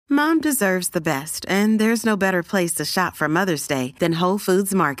Mom deserves the best, and there's no better place to shop for Mother's Day than Whole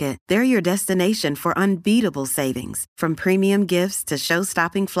Foods Market. They're your destination for unbeatable savings, from premium gifts to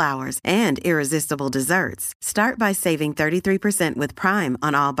show-stopping flowers and irresistible desserts. Start by saving 33% with Prime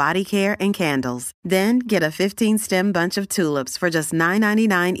on all body care and candles. Then get a 15-stem bunch of tulips for just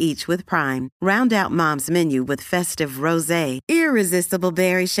 $9.99 each with Prime. Round out Mom's menu with festive rosé, irresistible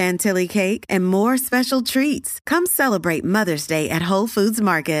berry chantilly cake, and more special treats. Come celebrate Mother's Day at Whole Foods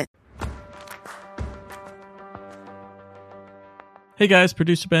Market. Hey guys,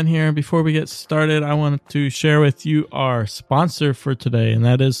 Producer Ben here. Before we get started, I wanted to share with you our sponsor for today, and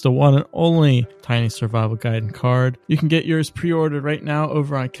that is the one and only Tiny Survival Guide and Card. You can get yours pre-ordered right now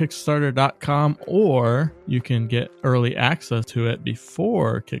over on Kickstarter.com, or you can get early access to it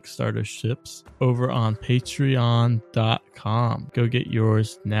before Kickstarter ships over on Patreon.com. Go get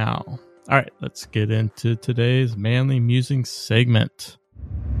yours now. All right, let's get into today's Manly Musings segment.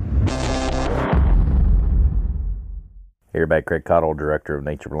 Hey everybody, Craig Cottle, Director of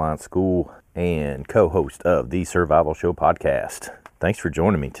Nature Reliance School and co-host of the Survival Show podcast. Thanks for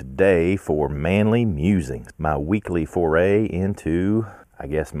joining me today for Manly Musings, my weekly foray into, I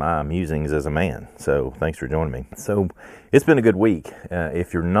guess, my musings as a man. So thanks for joining me. So it's been a good week.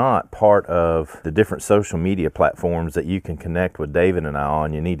 If you're not part of the different social media platforms that you can connect with David and I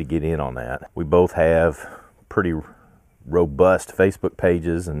on, you need to get in on that. We both have pretty robust Facebook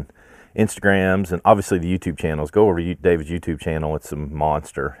pages and Instagrams, and obviously the YouTube channels. Go over to David's YouTube channel. It's a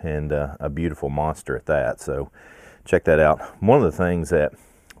monster, and a beautiful monster at that. So check that out. One of the things that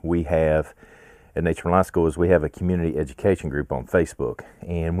we have at Nature Reliance School is we have a community education group on Facebook,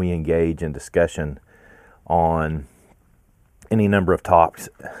 and we engage in discussion on any number of topics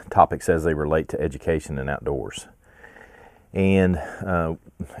as they relate to education and outdoors. And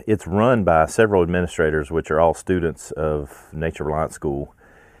it's run by several administrators, which are all students of Nature Reliance School,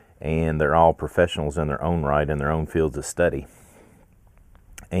 and they're all professionals in their own right, in their own fields of study.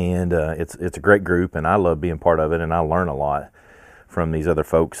 And it's a great group, and I love being part of it, and I learn a lot from these other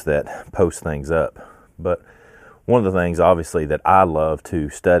folks that post things up. But one of the things, obviously, that I love to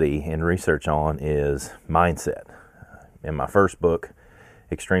study and research on is mindset. In my first book,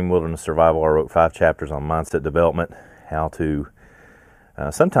 Extreme Wilderness Survival, I wrote 5 chapters on mindset development, how to,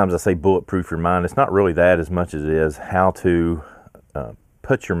 sometimes I say bulletproof your mind. It's not really that as much as it is how to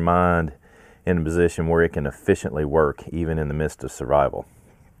put your mind in a position where it can efficiently work even in the midst of survival.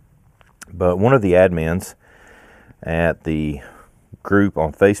 But one of the admins at the group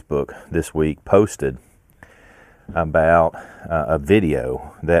on Facebook this week posted about a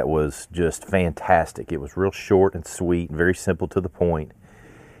video that was just fantastic. It was real short and sweet, very simple to the point.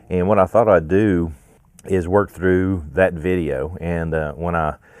 And what I thought I'd do is work through that video, and when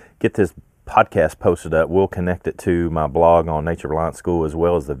I get this podcast posted up, we'll connect it to my blog on Nature Reliance School as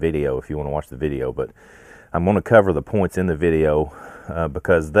well as the video if you want to watch the video. But I'm going to cover the points in the video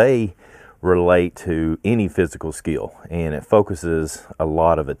because they relate to any physical skill, and it focuses a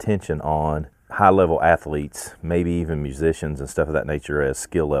lot of attention on high-level athletes, maybe even musicians and stuff of that nature as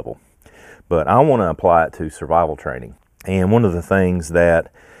skill level. But I want to apply it to survival training. And one of the things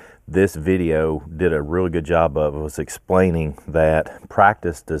that this video did a really good job of was explaining that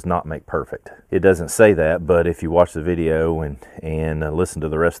practice does not make perfect. It doesn't say that, but if you watch the video and listen to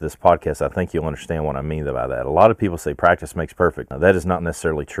the rest of this podcast, I think you'll understand what I mean by that. A lot of people say practice makes perfect. Now, that is not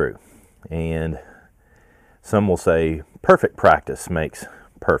necessarily true. And some will say perfect practice makes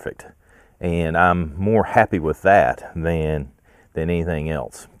perfect. And I'm more happy with that than anything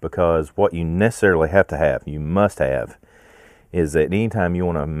else, because what you necessarily you must have, is that anytime you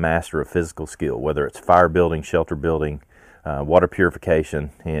want to master a physical skill, whether it's fire building, shelter building, water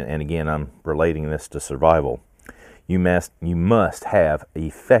purification, and again, I'm relating this to survival, you must have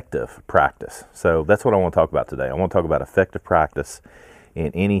effective practice. So that's what I want to talk about today. I want to talk about effective practice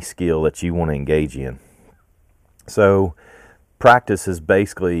in any skill that you want to engage in. So practice is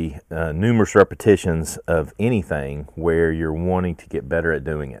basically numerous repetitions of anything where you're wanting to get better at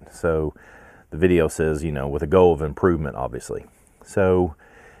doing it. So the video says, with a goal of improvement, obviously. So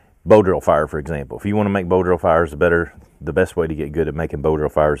bow drill fire, for example. If you want to make bow drill fires, the best way to get good at making bow drill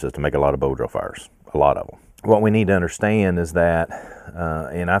fires is to make a lot of bow drill fires, a lot of them. What we need to understand is that,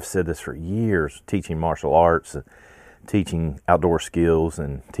 and I've said this for years, teaching martial arts, teaching outdoor skills,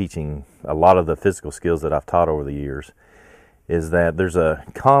 and teaching a lot of the physical skills that I've taught over the years, is that there's a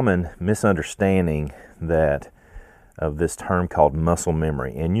common misunderstanding of this term called muscle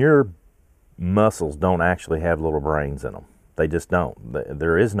memory. And your muscles don't actually have little brains in them. They just don't.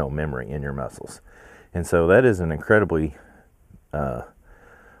 There is no memory in your muscles. And so that is an incredibly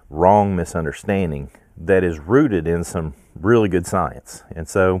wrong misunderstanding that is rooted in some really good science. And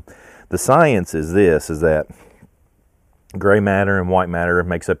so the science is that gray matter and white matter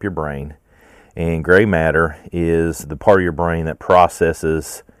makes up your brain. And gray matter is the part of your brain that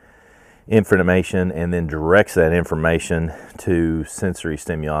processes information and then directs that information to sensory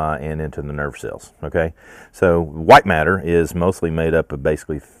stimuli and into the nerve cells. Okay, so white matter is mostly made up of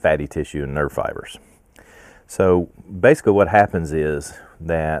basically fatty tissue and nerve fibers. So basically what happens is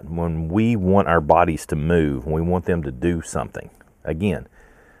that when we want our bodies to move, we want them to do something, again,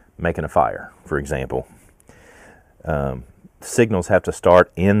 making a fire, for example, signals have to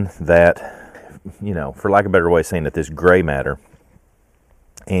start in that, for lack of a better way of saying it, this gray matter.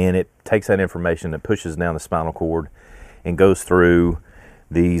 And it takes that information and pushes down the spinal cord and goes through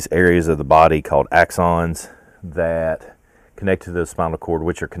these areas of the body called axons that connect to the spinal cord,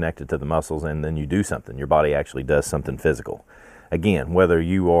 which are connected to the muscles, and then you do something. Your body actually does something physical. Again, whether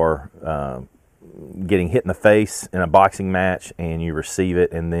you are getting hit in the face in a boxing match and you receive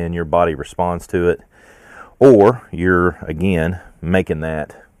it and then your body responds to it, or you're, again, making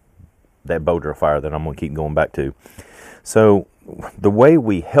that bow drill fire that I'm going to keep going back to. So the way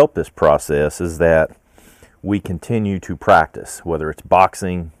we help this process is that we continue to practice, whether it's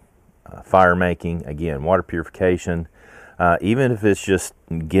boxing, fire making, again, water purification, even if it's just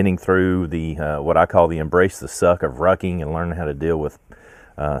getting through the what I call the embrace the suck of rucking and learning how to deal with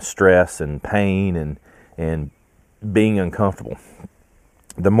stress and pain and being uncomfortable.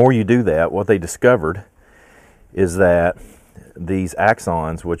 The more you do that, what they discovered is that these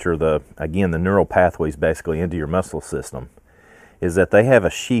axons, which are the neural pathways basically into your muscle system, is that they have a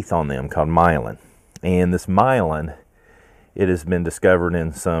sheath on them called myelin. And this myelin, it has been discovered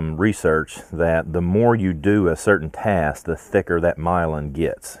in some research that the more you do a certain task, the thicker that myelin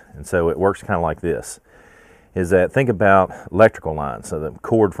gets. And so it works kind of like this, is that think about electrical lines. So the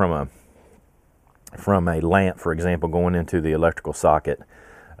cord from a lamp, for example, going into the electrical socket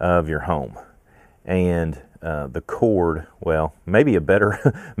of your home. And the cord, well, maybe a better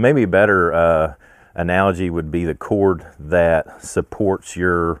analogy would be the cord that supports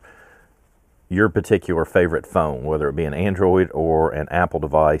your particular favorite phone, whether it be an Android or an Apple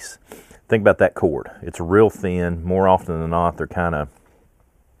device. Think about that cord. It's real thin. More often than not, they're kind of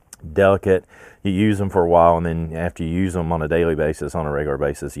delicate. You use them for a while, and then after you use them on a daily basis, on a regular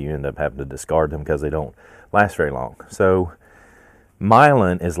basis, you end up having to discard them because they don't last very long. So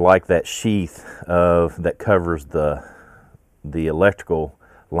myelin is like that sheath that covers the electrical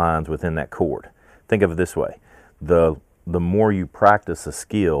lines within that cord. Think of it this way. The more you practice a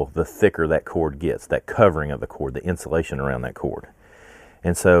skill, the thicker that cord gets, that covering of the cord, the insulation around that cord.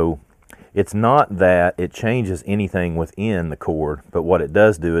 And so it's not that it changes anything within the cord, but what it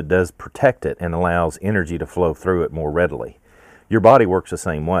does do, it does protect it and allows energy to flow through it more readily. Your body works the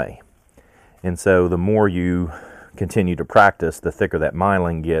same way. And so the more you continue to practice, the thicker that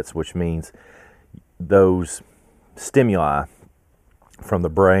myelin gets, which means those stimuli from the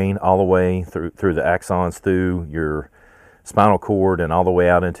brain all the way through the axons, through your spinal cord, and all the way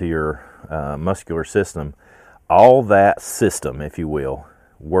out into your muscular system, all that system, if you will,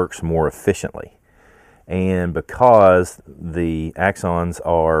 works more efficiently. And because the axons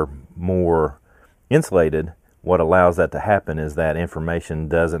are more insulated, what allows that to happen is that information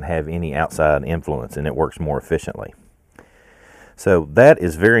doesn't have any outside influence and it works more efficiently. So that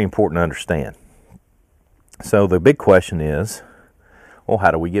is very important to understand. So the big question is, well,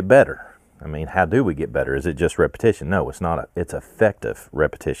 how do we get better? I mean, how do we get better? Is it just repetition? No, it's not. It's effective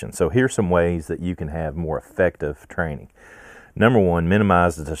repetition. So here's some ways that you can have more effective training. Number one,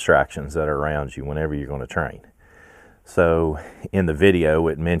 minimize the distractions that are around you whenever you're going to train. So in the video,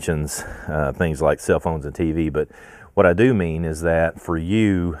 it mentions things like cell phones and TV, but what I do mean is that for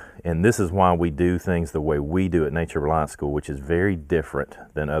you, and this is why we do things the way we do at Nature Reliance School, which is very different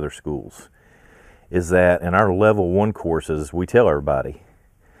than other schools, is that in our level 1 courses, we tell everybody,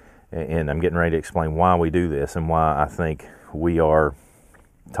 and I'm getting ready to explain why we do this and why I think we are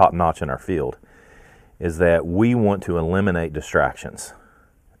top notch in our field, is that we want to eliminate distractions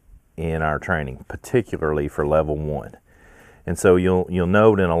in our training, particularly for level 1. And so you'll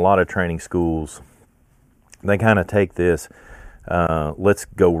note in a lot of training schools, they kind of take this, let's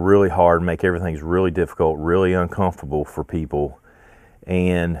go really hard, make everything's really difficult, really uncomfortable for people,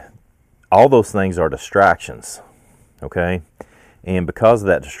 and all those things are distractions, okay? And because of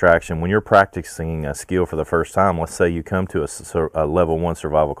that distraction, when you're practicing a skill for the first time, let's say you come to a level 1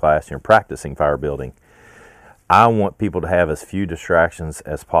 survival class and you're practicing fire building, I want people to have as few distractions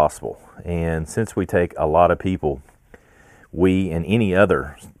as possible. And since we take a lot of people, we and any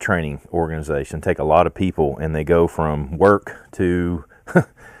other training organization take a lot of people and they go from work to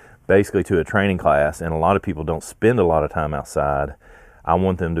basically to a training class, and a lot of people don't spend a lot of time outside. I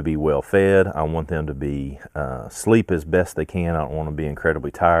want them to be well fed. I want them to be sleep as best they can. I don't want them to be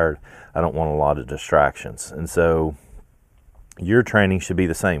incredibly tired. I don't want a lot of distractions. And so your training should be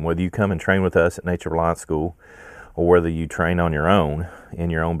the same, whether you come and train with us at Nature Reliance School or whether you train on your own in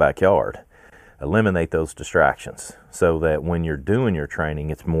your own backyard. Eliminate those distractions so that when you're doing your training,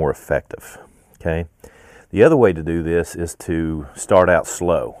 it's more effective. Okay. The other way to do this is to start out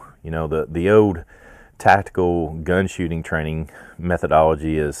slow. You know, the old tactical gun shooting training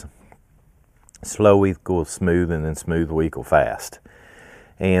methodology is slow equals smooth, and then smooth will equal fast.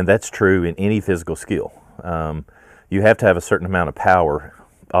 And that's true in any physical skill. You have to have a certain amount of power,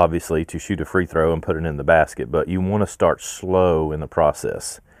 obviously, to shoot a free throw and put it in the basket, but you want to start slow in the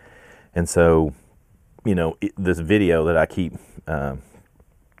process. And so, you know, this video that I keep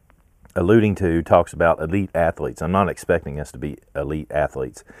alluding to talks about elite athletes. I'm not expecting us to be elite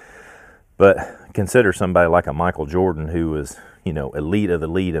athletes, but consider somebody like a Michael Jordan, who was, you know, elite of the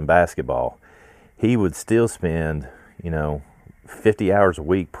elite in basketball. He would still spend, 50 hours a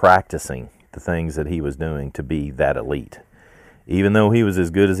week practicing the things that he was doing to be that elite. Even though he was as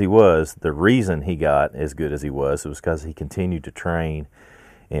good as he was, the reason he got as good as he was because he continued to train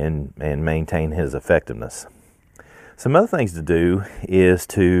and maintain his effectiveness. Some other things to do is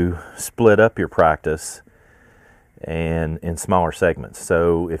to split up your practice and in smaller segments.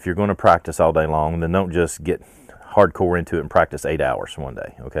 So if you're going to practice all day long, then don't just get hardcore into it and practice 8 hours one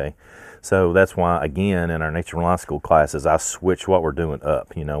day, okay? So that's why, again, in our Nature Reliance School classes, I switch what we're doing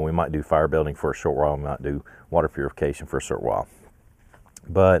up. You know, we might do fire building for a short while, we might do water purification for a short while.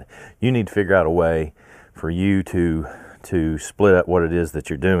 But you need to figure out a way for you to split up what it is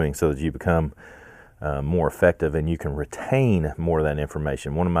that you're doing so that you become more effective and you can retain more of that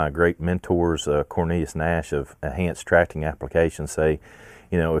information. One of my great mentors, Cornelius Nash of Enhanced Tracting Applications, say,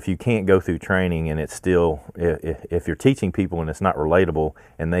 you know, if you can't go through training and it's still, if you're teaching people and it's not relatable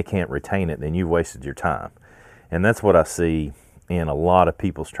and they can't retain it, then you've wasted your time. And that's what I see in a lot of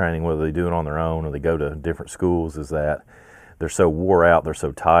people's training, whether they do it on their own or they go to different schools, is that they're so wore out, they're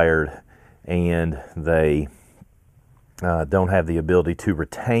so tired, and they don't have the ability to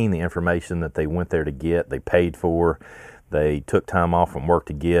retain the information that they went there to get, they paid for, they took time off from work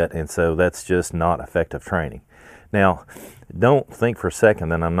to get, and so that's just not effective training. Now, don't think for a second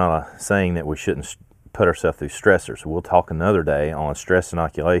that I'm not saying that we shouldn't put ourselves through stressors. We'll talk another day on stress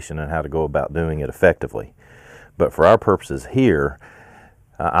inoculation and how to go about doing it effectively. But for our purposes here,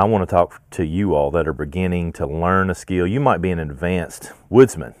 I want to talk to you all that are beginning to learn a skill. You might be an advanced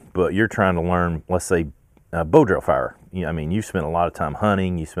woodsman, but you're trying to learn, let's say, bow drill fire. You spent a lot of time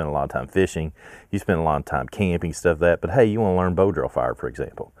hunting, you spent a lot of time fishing, you spent a lot of time camping, stuff like that, but hey, you want to learn bow drill fire, for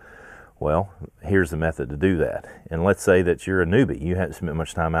example. Well, here's the method to do that. And let's say that you're a newbie, you haven't spent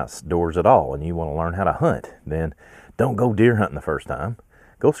much time outdoors at all, and you want to learn how to hunt. Then don't go deer hunting the first time.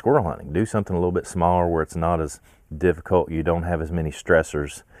 Go squirrel hunting. Do something a little bit smaller where it's not as difficult, you don't have as many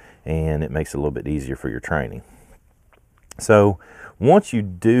stressors, and it makes it a little bit easier for your training. So once you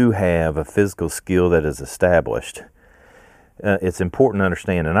do have a physical skill that is established, it's important to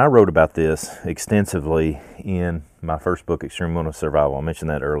understand, and I wrote about this extensively in my first book, Extreme Wilderness Survival. I mentioned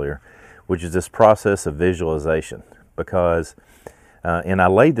that earlier, which is this process of visualization. Because, and I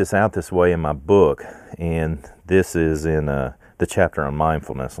laid this out this way in my book, and this is in the chapter on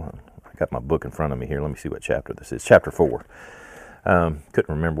mindfulness. I got my book in front of me here. Let me see what chapter this is. Chapter 4.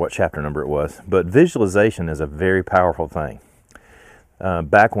 Couldn't remember what chapter number it was. But visualization is a very powerful thing.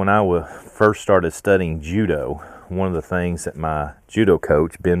 Back when I first started studying judo, one of the things that my judo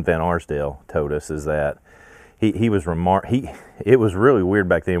coach, Ben Van Arsdale, told us is that it was really weird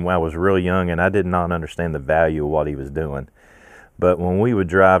back then when I was really young and I did not understand the value of what he was doing. But when we would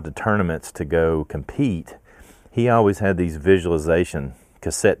drive to tournaments to go compete, he always had these visualization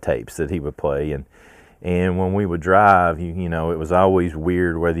cassette tapes that he would play, and when we would drive, it was always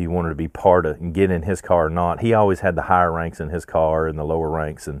weird whether you wanted to be part of and get in his car or not. He always had the higher ranks in his car and the lower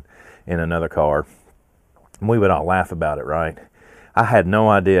ranks in another car. And we would all laugh about it, right? I had no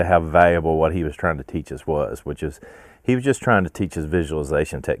idea how valuable what he was trying to teach us was, which is he was just trying to teach us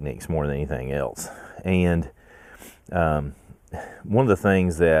visualization techniques more than anything else. And one of the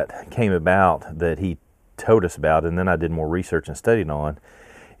things that came about that he told us about, and then I did more research and studied on,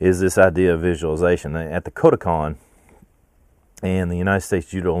 is this idea of visualization. At the Kodokan and the United States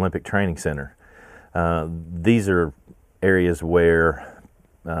Judo Olympic Training Center, these are areas where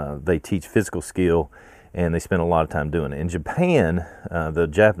they teach physical skill, and they spend a lot of time doing it. In Japan,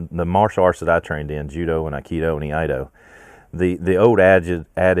 the martial arts that I trained in, Judo and Aikido and Iaido, The old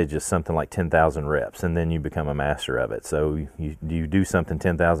adage is something like 10,000 reps, and then you become a master of it. So you do something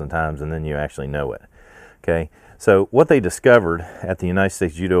 10,000 times, and then you actually know it. Okay. So what they discovered at the United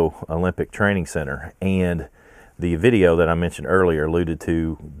States Judo Olympic Training Center, and the video that I mentioned earlier alluded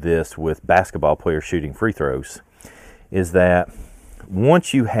to this with basketball players shooting free throws, is that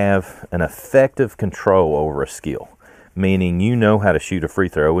once you have an effective control over a skill, meaning you know how to shoot a free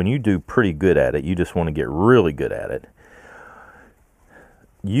throw and you do pretty good at it, you just want to get really good at it,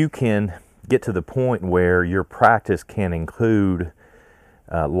 you can get to the point where your practice can include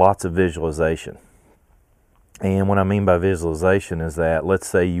lots of visualization. And what I mean by visualization is that, let's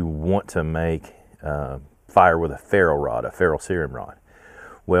say you want to make fire with a ferro rod, a ferrocerium rod.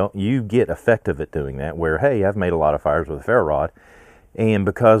 Well, you get effective at doing that, where, hey, I've made a lot of fires with a ferro rod, and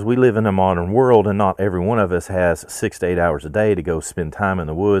because we live in a modern world and not every one of us has 6 to 8 hours a day to go spend time in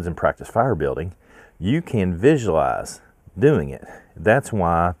the woods and practice fire building, you can visualize doing it. That's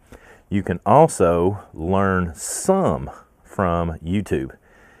why you can also learn some from YouTube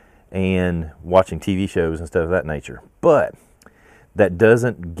and watching TV shows and stuff of that nature. But that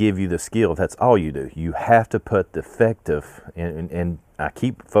doesn't give you the skill. That's all you do. You have to put the effective, and I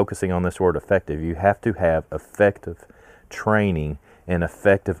keep focusing on this word effective. You have to have effective training and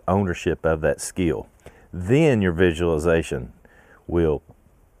effective ownership of that skill. Then your visualization will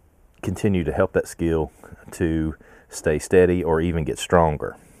continue to help that skill to stay steady or even get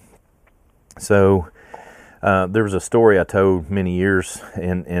stronger. So there was a story I told many years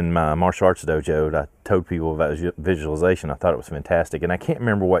in my martial arts dojo. I told people about visualization. I thought it was fantastic. And I can't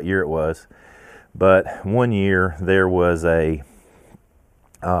remember what year it was, but one year there was a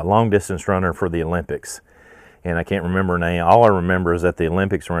long distance runner for the Olympics. And I can't remember her name. All I remember is that the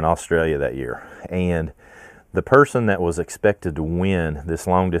Olympics were in Australia that year. And the person that was expected to win this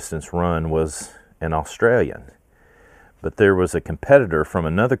long distance run was an Australian. But there was a competitor from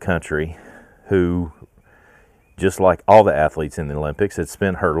another country who, just like all the athletes in the Olympics, had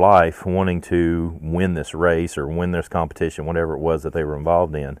spent her life wanting to win this race or win this competition, whatever it was that they were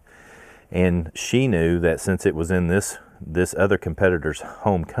involved in. And she knew that since it was in this other competitor's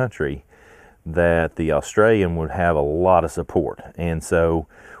home country, that the Australian would have a lot of support. And so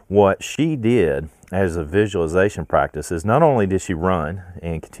what she did as a visualization practice is, not only did she run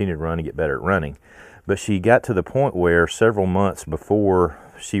and continue to run and get better at running, but she got to the point where several months before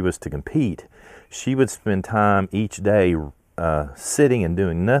she was to compete, she would spend time each day sitting and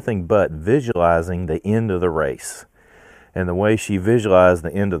doing nothing but visualizing the end of the race. And the way she visualized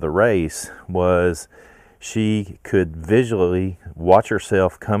the end of the race was she could visually watch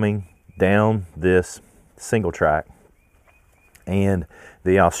herself coming down this single track, and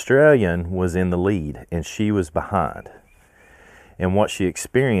the Australian was in the lead and she was behind. And what she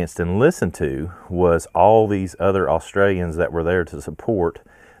experienced and listened to was all these other Australians that were there to support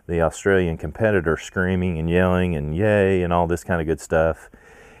the Australian competitor screaming and yelling and yay and all this kind of good stuff.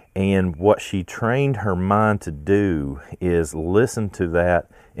 And what she trained her mind to do is listen to that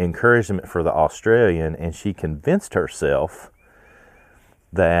encouragement for the Australian, and she convinced herself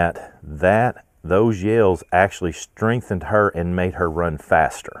that those yells actually strengthened her and made her run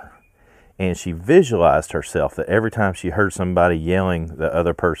faster. And she visualized herself that every time she heard somebody yelling the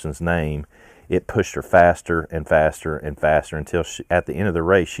other person's name, it pushed her faster and faster and faster until at the end of the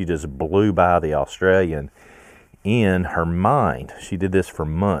race, she just blew by the Australian in her mind. She did this for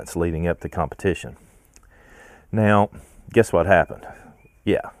months leading up to competition. Now, guess what happened?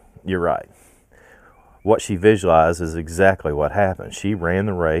 Yeah, you're right. What she visualized is exactly what happened. She ran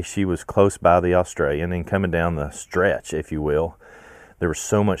the race. She was close by the Australian, and coming down the stretch, if you will, there was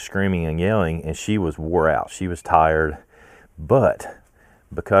so much screaming and yelling, and she was wore out. She was tired. But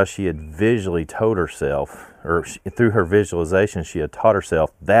because she had visually told herself, or through her visualization, she had taught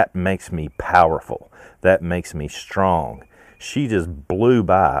herself, that makes me powerful. That makes me strong. She just blew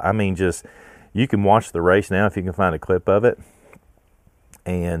by. I mean, you can watch the race now if you can find a clip of it.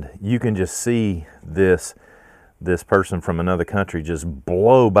 And you can just see this person from another country just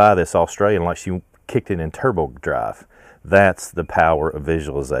blow by this Australian like she kicked it in turbo drive. That's the power of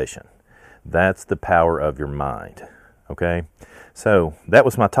visualization. That's the power of your mind. Okay? So that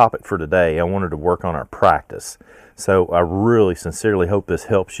was my topic for today. I wanted to work on our practice. So I really sincerely hope this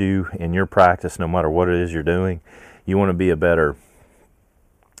helps you in your practice, no matter what it is you're doing. You want to be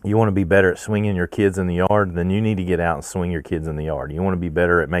better at swinging your kids in the yard, then you need to get out and swing your kids in the yard. You want to be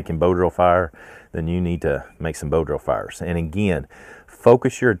better at making bow drill fire, then you need to make some bow drill fires. And again,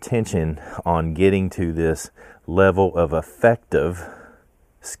 focus your attention on getting to this level of effective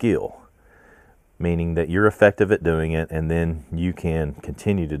skill, meaning that you're effective at doing it, and then you can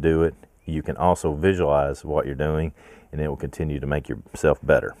continue to do it you can also visualize what you're doing, and it will continue to make yourself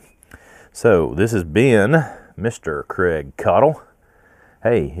better. So this has been Mr. Craig Cottle.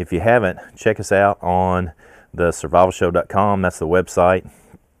 Hey, if you haven't, check us out on the survivalshow.com. That's the website.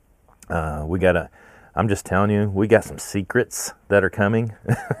 I'm just telling you, we got some secrets that are coming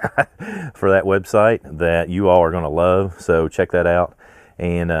for that website that you all are going to love. So check that out.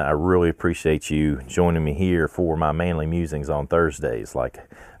 And I really appreciate you joining me here for my Manly Musings on Thursdays like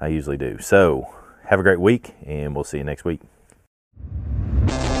I usually do. So have a great week, and we'll see you next week.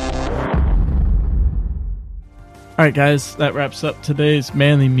 All right, guys, that wraps up today's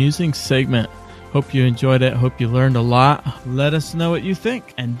Manly Musings segment. Hope you enjoyed it. Hope you learned a lot. Let us know what you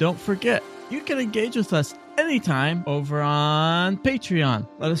think. And don't forget, you can engage with us anytime over on Patreon.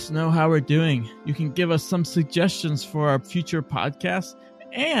 Let us know how we're doing. You can give us some suggestions for our future podcasts,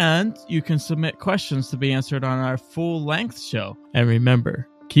 and you can submit questions to be answered on our full-length show. And remember,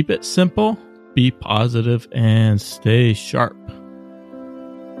 keep it simple, be positive, and stay sharp.